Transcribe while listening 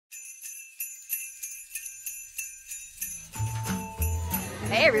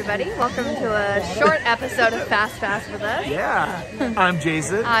Hey everybody, welcome to a short episode of Fast Fast with us. Yeah, I'm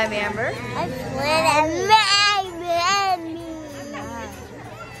Jason. I'm Amber.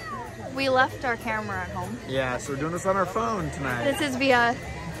 We left our camera at home. Yeah, so we're doing this on our phone tonight. This is via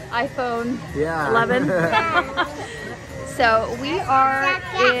iPhone 11. So we are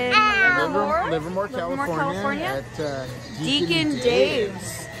in Livermore, California. At Deacon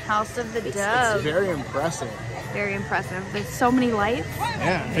Dave's House of the Dove. It's very impressive. Very impressive. There's so many lights.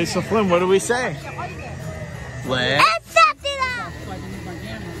 Yeah. Hey, so Flynn, what do we say?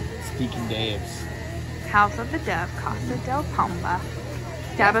 It's Deacon Dave's House of the Dove, Casa del Pomba.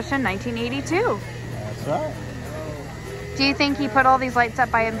 Established in 1982. That's right. Do you think he put all these lights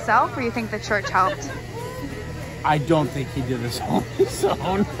up by himself, or you think the church helped? I don't think he did this on his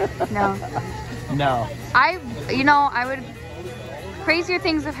own. No. No. I would. Crazier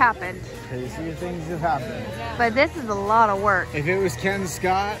things have happened. Crazier things have happened. But this is a lot of work. If it was Ken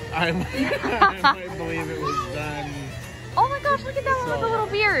Scott, I might believe it was done. Oh my gosh, look at that one with a little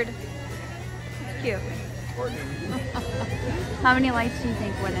beard. It's cute. How many lights do you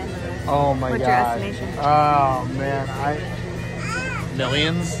think went into this? Oh my god. What's your estimation? Oh man,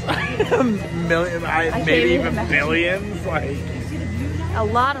 millions? Maybe even billions? Like a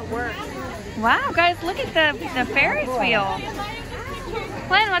lot of work. Wow, guys, look at the Ferris wheel.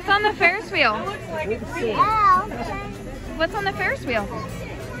 Glenn, what's on the Ferris wheel? What's on the Ferris wheel?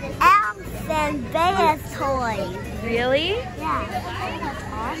 Elves and bear toys. Really? Yeah.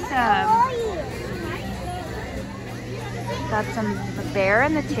 Awesome. Got a bear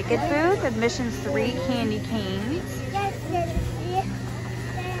in the ticket booth. Admission's 3 candy canes.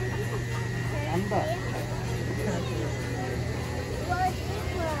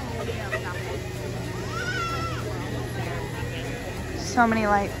 So many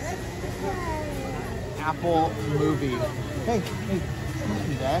lights. Apple movie. Hey,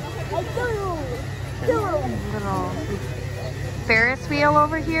 Dad. Little Ferris wheel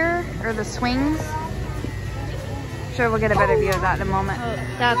over here, or the swings. Sure, we'll get a better view of that in a moment. Oh,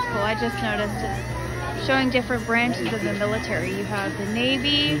 that's cool. I just noticed it. Showing different branches of the military. You have the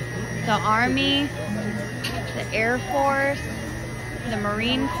Navy, the Army, the Air Force, the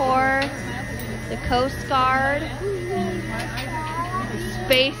Marine Corps, the Coast Guard,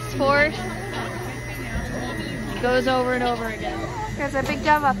 Space Force. It goes over and over again. There's a big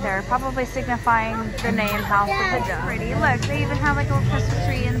dove up there, probably signifying the name House of the Dove. Pretty. Look, they even have like a little Christmas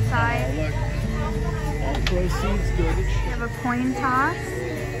tree inside. Look, all proceeds go to They have a coin toss.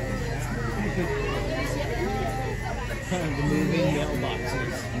 the moving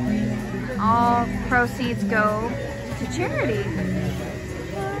mailboxes. All proceeds go to charity.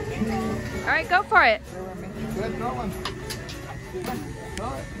 All right, go for it. Good going.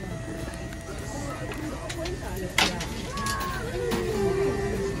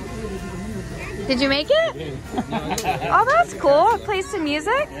 Did you make it? Oh, that's cool. Play some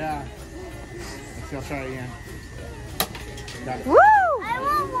music. Yeah. I'll try it again. Got it. Woo! I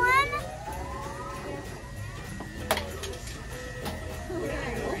want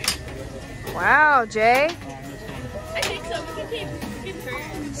one. Wow, Jay. I think so.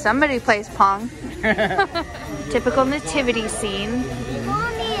 Somebody plays Pong. Typical nativity scene.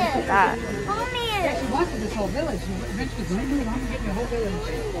 Mommy. That. Mommy. This whole village. Eventually, when we move, I'm getting the whole village.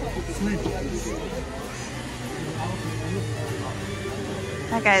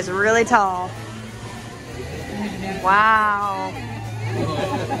 That guy's really tall. Wow.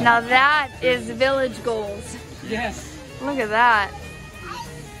 Now that is village goals. Yes. Look at that.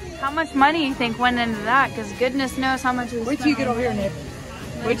 How much money do you think went into that? Because goodness knows how much we Wait till you get over here, Nick.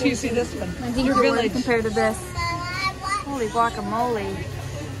 Wait till you see this one. Your village. Compared to this. Holy guacamole.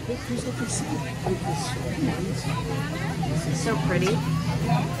 So pretty.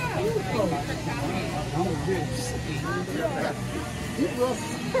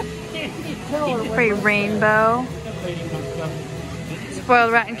 Pretty rainbow.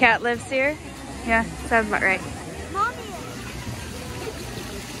 Spoiled rat and cat lives here. Yeah, sounds about right. Mommy.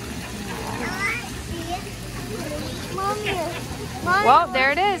 Well,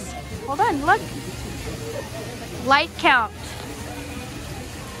 there it is. Hold on, look. Light count.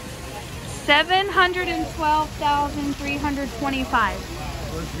 712,325.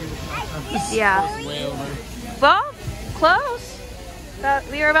 Yeah. Way over. Well, close.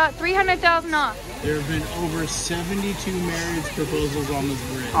 We are about 300,000 off. There have been over 72 marriage proposals on this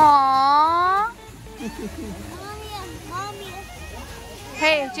bridge. Aww. Mommy.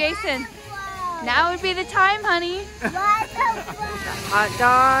 Hey, Jason. Now would be the time, honey. What the Hot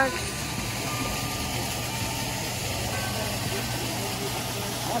dogs.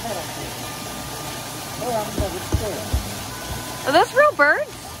 Are those real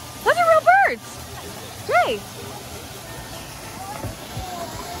birds? Those are real birds. Jay.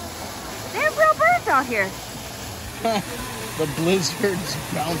 They have real birds out here. The Blizzard's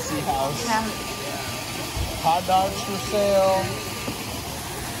bouncy house. Yeah. Hot dogs for sale.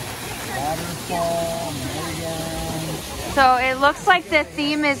 Waterfall, merry-go-round. So it looks like the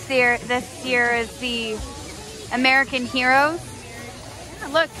theme is this year is the American heroes.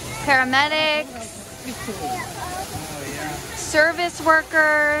 Look, paramedics, service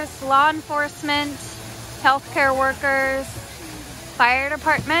workers, law enforcement, healthcare workers, fire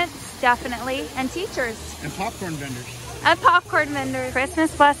departments, definitely, and teachers. And popcorn vendors. And popcorn vendors.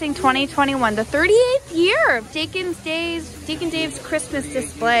 Christmas Blessing 2021, the 38th year of Deacon Dave's Christmas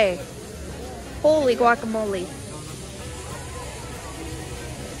display. Holy guacamole.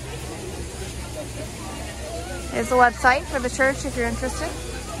 There's the website for the church if you're interested.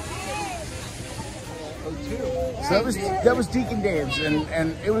 So that was Deacon Dave's,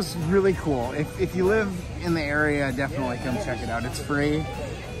 and it was really cool. If you live in the area, definitely come check it out. It's free,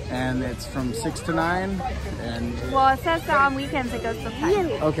 and it's from 6 to 9. And Well, it says that on weekends it goes till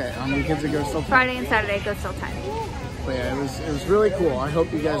 10. okay, on weekends it goes till 10. Friday and Saturday it goes till 10. But yeah, it was really cool. I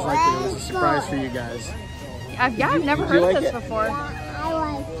hope you guys liked it. It was a surprise for you guys. Yeah, I've never Did you heard of like this it? before. I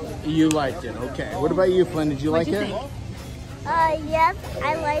like it. You liked it, okay. What about you, Flynn? Did you like What'd you it? think? Yes,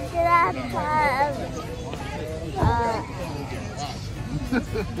 I liked it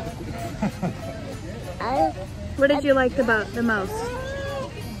What did you like the most?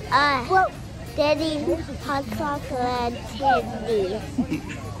 Daddy's hot chocolate candy.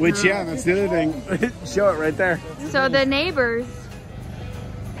 Which, yeah, that's the other thing. Show it right there. So the neighbors,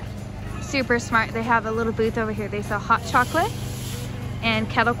 super smart. They have a little booth over here. They sell hot chocolate and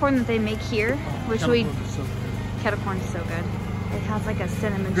kettle corn that they make here, which kettle corn is so good. It has like a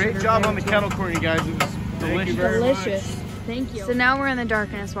cinnamon Great sugar job on the flavor to kettle corn, you guys. It was delicious. Delicious. Thank you. So now we're in the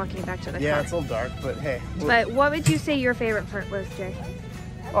darkness walking back to the Yeah, car. it's a little dark, but hey. But what would you say your favorite part was, Jay?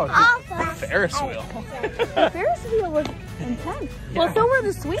 Oh, the Ferris wheel. The Ferris wheel was intense. Well, so were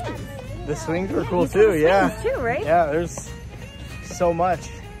the swings. The swings were cool You saw too, the yeah. swings too, right? Yeah, there's so much.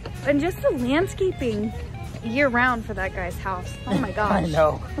 And just the landscaping year round for that guy's house. Oh my gosh. I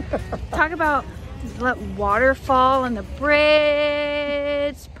know. Talk about the waterfall and the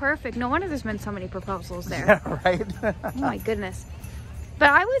bridge. Perfect. No wonder there's been so many proposals there. Yeah, right? Oh my goodness. But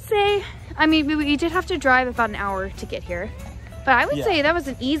I would say, I mean, we did have to drive about an hour to get here. But I would say that was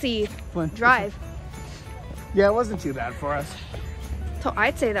an easy drive. Yeah, it wasn't too bad for us. So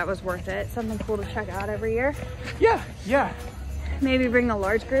I'd say that was worth it. Something cool to check out every year. Yeah, yeah. Maybe bring a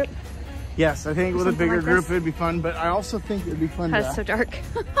large group. Yes, I think with a something bigger like group this. it'd be fun, but I also think it'd be fun It's so dark.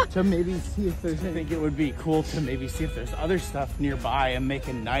 to maybe see if there's, I think it would be cool to maybe see if there's other stuff nearby and make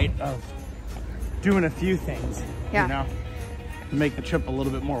a night of doing a few things, Yeah. you know, to make the trip a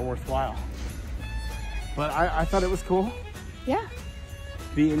little bit more worthwhile. But I thought it was cool. Yeah.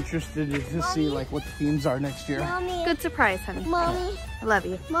 Be interested to see like what the themes are next year. Mommy. Good surprise, honey. Mommy. I love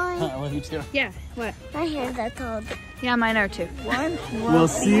you. Mommy. I love you too. Yeah. What? My hands are cold. Yeah, mine are too. We'll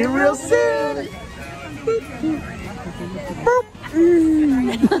see you real soon.